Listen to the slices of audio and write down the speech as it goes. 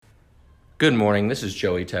Good morning. This is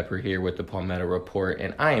Joey Tepper here with the Palmetto Report,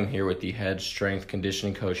 and I am here with the head strength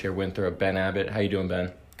conditioning coach here, Winthrop, Ben Abbott. How you doing,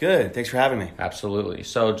 Ben? Good. Thanks for having me. Absolutely.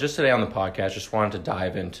 So just today on the podcast, just wanted to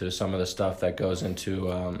dive into some of the stuff that goes into,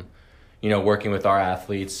 working with our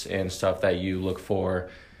athletes and stuff that you look for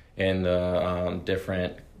in the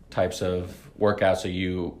different types of workouts that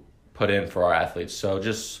you put in for our athletes. So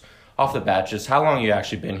just off the bat, just how long have you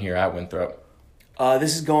actually been here at Winthrop?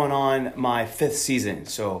 This is going on my 5th season,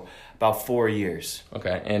 so about 4 years.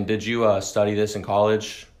 Okay. And did you study this in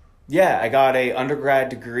college? Yeah, I got a undergrad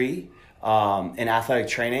degree in athletic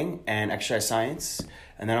training and exercise science,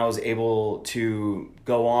 and then I was able to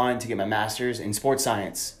go on to get my master's in sports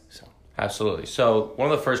science. Absolutely. So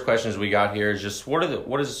one of the first questions we got here is just what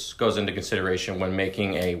goes into consideration when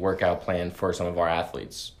making a workout plan for some of our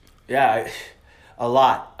athletes? Yeah, a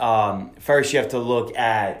lot. First, you have to look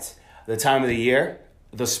at the time of the year,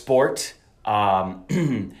 the sport,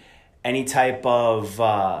 any type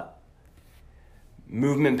of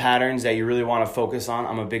movement patterns that you really want to focus on.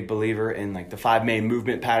 I'm a big believer in the 5 main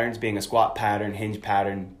movement patterns being a squat pattern, hinge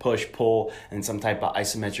pattern, push, pull, and some type of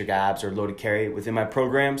isometric abs or loaded carry within my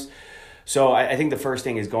programs. So I think the first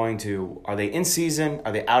thing is are they in season?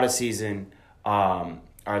 Are they out of season? Are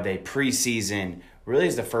they pre-season? Really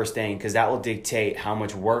is the first thing, because that will dictate how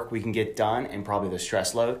much work we can get done and probably the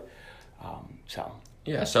stress load.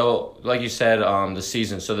 Yeah, so like you said, the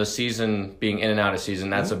season. So the season being in and out of season,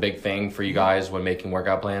 that's a big thing for you guys when making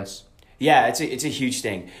workout plans? Yeah, it's a huge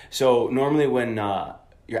thing. So normally when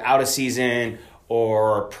you're out of season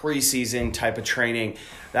or pre-season type of training,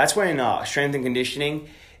 that's when strength and conditioning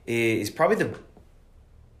is probably the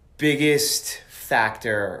biggest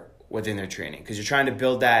factor within their training, because you're trying to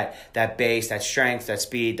build that base, that strength, that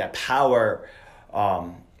speed, that power,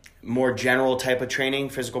 more general type of training,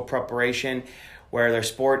 physical preparation, where their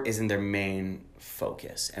sport isn't their main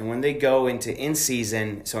focus. And when they go into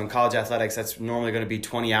in-season, so in college athletics, that's normally going to be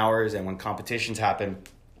 20 hours, and when competitions happen,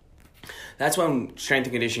 that's when strength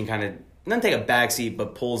and conditioning kind of doesn't take a backseat,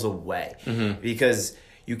 but pulls away, because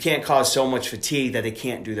you can't cause so much fatigue that they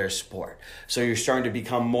can't do their sport. So you're starting to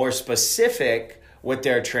become more specific with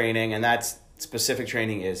their training, and that specific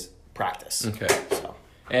training is practice. Okay.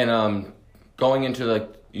 And going into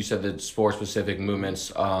you said the sport-specific movements,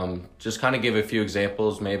 just kind of give a few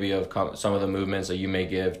examples maybe of some of the movements that you may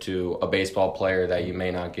give to a baseball player that you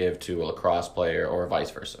may not give to a lacrosse player, or vice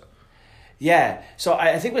versa. Yeah. So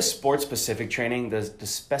I think with sport-specific training, the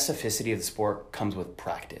specificity of the sport comes with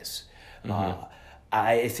practice.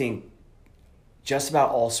 I think just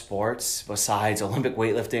about all sports, besides Olympic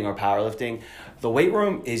weightlifting or powerlifting, the weight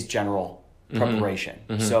room is general preparation.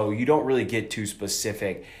 So you don't really get too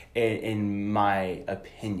specific, in my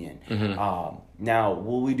opinion. Now,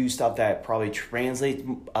 will we do stuff that probably translates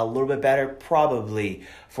a little bit better? Probably.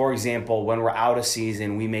 For example, when we're out of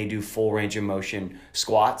season, we may do full range of motion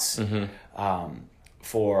squats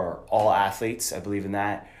for all athletes. I believe in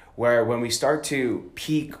that. Where when we start to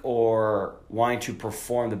peak or wanting to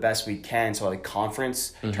perform the best we can, so like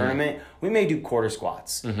conference tournament, we may do quarter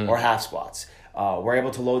squats or half squats. We're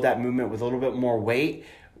able to load that movement with a little bit more weight.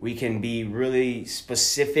 We can be really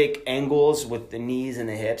specific angles with the knees and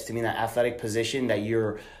the hips to be in that athletic position that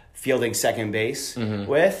you're fielding second base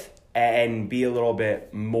with, and be a little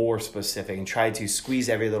bit more specific and try to squeeze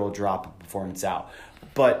every little drop of performance out.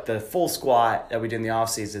 But the full squat that we did in the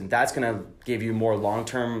offseason, that's going to give you more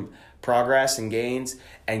long-term progress and gains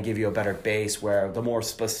and give you a better base, where the more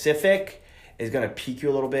specific is going to peak you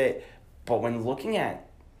a little bit. But when looking at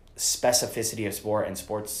specificity of sport and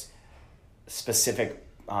sports-specific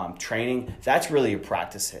training, that's really your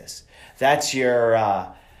practices. That's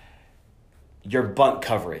your bunt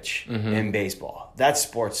coverage in baseball. That's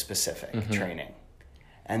sports-specific training.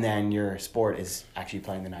 And then your sport is actually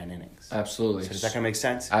playing the 9 innings. Absolutely. So does that kind of make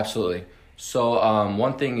sense? Absolutely. So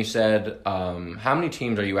one thing you said, how many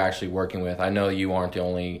teams are you actually working with? I know you aren't the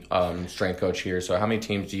only strength coach here, so how many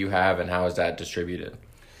teams do you have, and how is that distributed?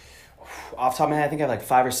 Off the top of my head, I think I have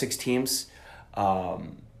 5 or 6 teams.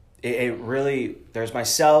 It really, there's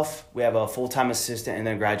myself, we have a full-time assistant and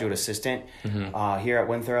then graduate assistant here at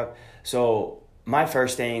Winthrop. So my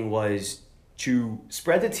first thing was to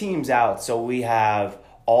spread the teams out so we have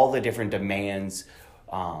all the different demands,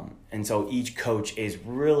 and so each coach is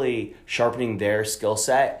really sharpening their skill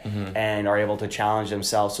set and are able to challenge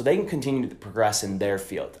themselves so they can continue to progress in their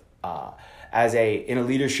field. In a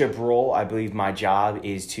leadership role, I believe my job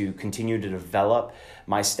is to continue to develop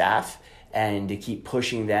my staff and to keep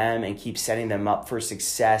pushing them and keep setting them up for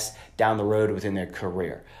success down the road within their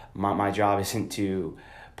career. My job isn't to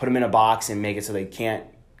put them in a box and make it so they can't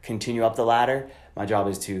continue up the ladder. My job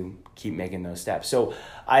is to keep making those steps. So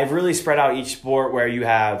I've really spread out each sport where you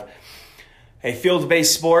have a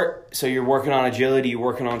field-based sport, so you're working on agility, you're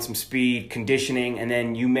working on some speed, conditioning, and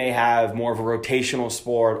then you may have more of a rotational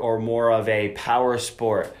sport or more of a power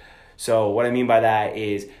sport. So what I mean by that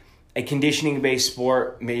is a conditioning-based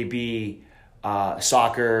sport may be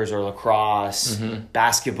soccer's or lacrosse,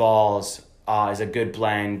 basketballs is a good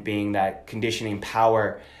blend, being that conditioning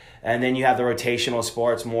power. And then you have the rotational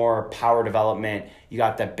sports, more power development. You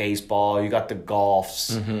got the baseball, you got the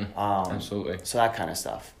golfs. Absolutely. So that kind of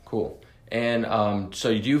stuff. Cool. And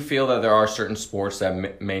so do you feel that there are certain sports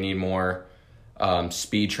that may need more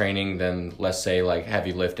speed training than, let's say, like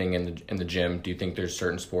heavy lifting in the gym? Do you think there's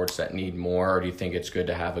certain sports that need more, or do you think it's good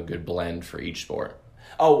to have a good blend for each sport?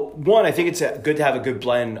 Oh, one, I think it's good to have a good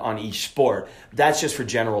blend on each sport. That's just for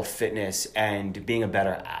general fitness and being a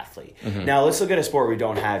better athlete. Now, let's look at a sport we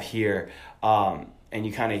don't have here, and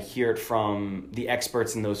you kind of hear it from the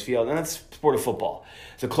experts in those fields, and that's the sport of football.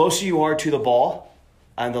 The closer you are to the ball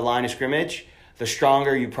and the line of scrimmage, the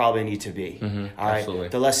stronger you probably need to be. All right? Absolutely.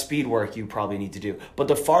 The less speed work you probably need to do. But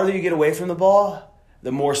the farther you get away from the ball,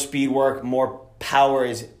 the more speed work, more power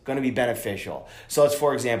is going to be beneficial. So let's,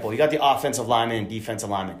 for example, you got the offensive lineman and defensive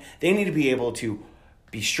lineman. They need to be able to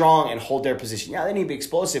be strong and hold their position. Yeah, they need to be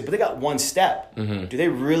explosive, but they got one step. Do they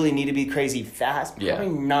really need to be crazy fast? Probably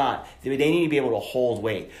not. They need to be able to hold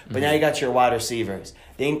weight. But now you got your wide receivers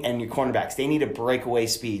and your cornerbacks. They need to break away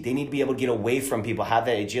speed. They need to be able to get away from people, have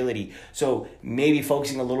that agility. So maybe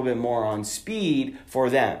focusing a little bit more on speed for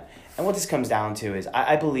them. And what this comes down to is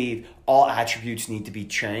I believe all attributes need to be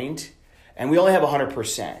trained. And we only have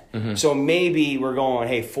 100%. So maybe we're going,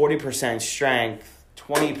 hey, 40% strength,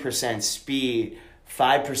 20% speed,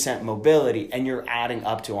 5% mobility, and you're adding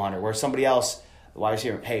up to 100. Where somebody else, the wide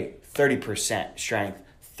receiver, hey, 30% strength,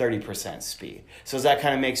 30% speed. So does that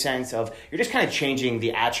kind of make sense of you're just kind of changing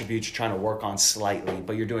the attributes you're trying to work on slightly,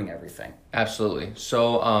 but you're doing everything? Absolutely.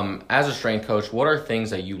 So as a strength coach, what are things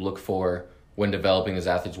that you look for when developing as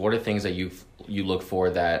athletes? What are things that you look for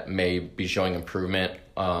that may be showing improvement?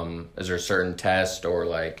 Is there a certain test or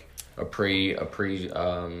like a pre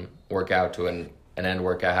workout to an end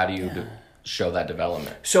workout? How do you show that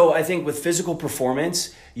development? So I think with physical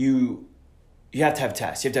performance, you have to have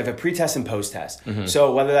tests. You have to have a pre-test and post-test.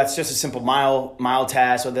 So whether that's just a simple mile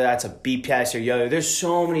test, whether that's a beep test or yo-yo, there's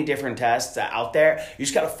so many different tests out there. You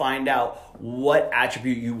just got to find out what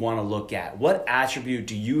attribute you want to look at. What attribute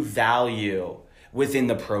do you value within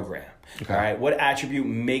the program? Okay. All right. What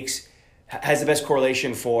attribute has the best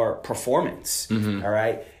correlation for performance? All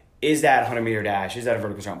right. Is that 100-meter dash? Is that a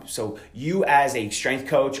vertical jump? So you as a strength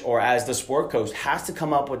coach or as the sport coach has to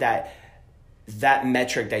come up with that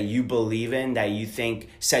metric that you believe in, that you think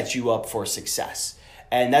sets you up for success.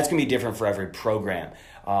 And that's going to be different for every program.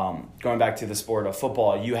 Going back to the sport of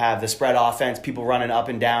football, you have the spread offense, people running up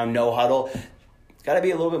and down, no huddle. It's got to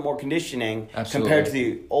be a little bit more conditioning compared to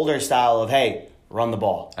the older style of, hey, run the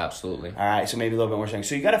ball. Absolutely. All right, so maybe a little bit more strength.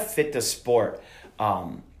 So you got to fit the sport.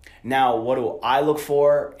 Now, what do I look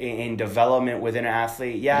for in development within an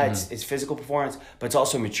athlete? Yeah, it's physical performance, but it's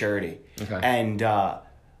also maturity. Okay. And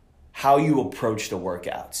how you approach the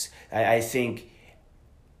workouts. I think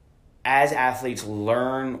as athletes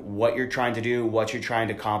learn what you're trying to do, what you're trying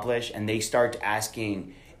to accomplish, and they start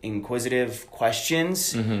asking inquisitive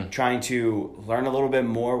questions, trying to learn a little bit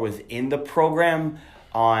more within the program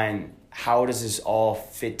on how does this all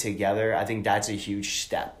fit together, I think that's a huge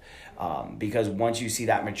step. Because once you see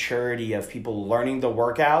that maturity of people learning the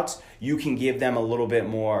workouts, you can give them a little bit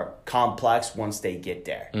more complex once they get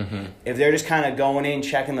there. If they're just kind of going in,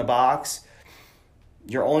 checking the box,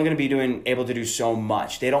 you're only going to be able to do so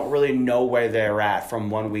much. They don't really know where they're at from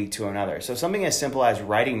one week to another. So something as simple as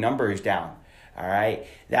writing numbers down, all right,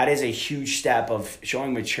 that is a huge step of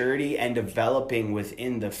showing maturity and developing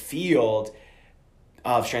within the field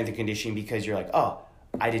of strength and conditioning, because you're like, oh,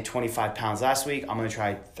 I did 25 pounds last week, I'm going to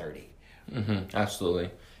try 30. Absolutely.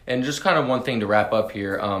 And just kind of one thing to wrap up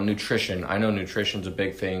here, nutrition. I know nutrition's a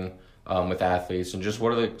big thing with athletes, and just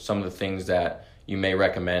what are some of the things that you may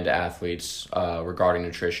recommend to athletes regarding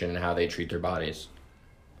nutrition and how they treat their bodies?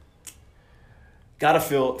 Got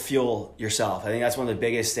to fuel yourself. I think that's one of the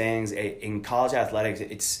biggest things in college athletics.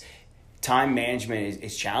 It's time management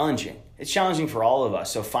is challenging. It's challenging for all of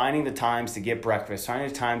us. So finding the times to get breakfast, finding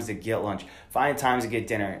the times to get lunch, finding the times to get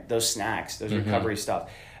dinner, those snacks, those recovery stuff.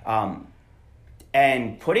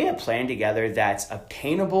 And putting a plan together that's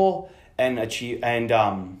obtainable and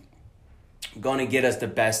going to get us the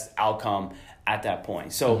best outcome at that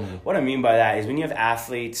point. So what I mean by that is when you have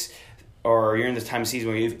athletes or you're in this time of season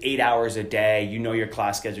where you have 8 hours a day, you know your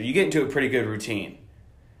class schedule, you get into a pretty good routine.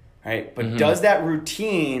 right? But does that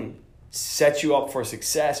routine set you up for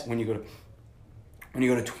success when you go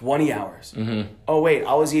to 20 hours? Oh, wait,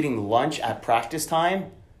 I was eating lunch at practice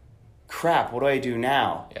time? Crap, what do I do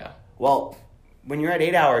now? Yeah. Well, when you're at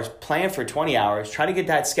 8 hours, plan for 20 hours. Try to get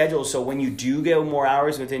that schedule so when you do get more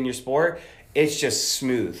hours within your sport, it's just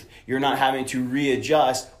smooth. You're not having to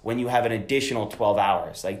readjust when you have an additional 12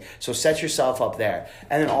 hours. So set yourself up there.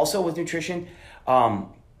 And then also with nutrition,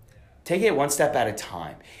 take it one step at a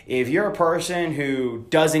time. If you're a person who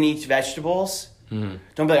doesn't eat vegetables, don't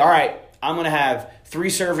be like, all right, I'm going to have 3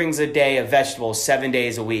 servings a day of vegetables 7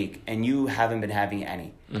 days a week, and you haven't been having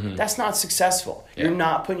any. That's not successful. Yeah. You're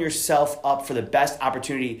not putting yourself up for the best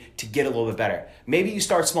opportunity to get a little bit better. Maybe you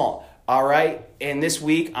start small. All right, and this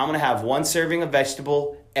week, I'm going to have 1 serving of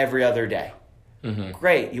vegetable every other day.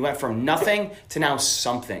 Great. You went from nothing to now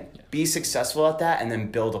something. Yeah. Be successful at that and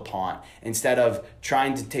then build upon instead of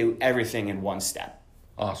trying to do everything in one step.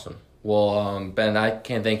 Awesome. Well, Ben, I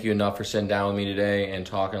can't thank you enough for sitting down with me today and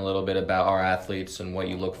talking a little bit about our athletes and what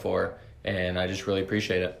you look for, and I just really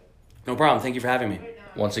appreciate it. No problem. Thank you for having me.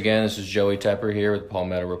 Once again, this is Joey Tepper here with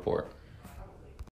Palmetto Report.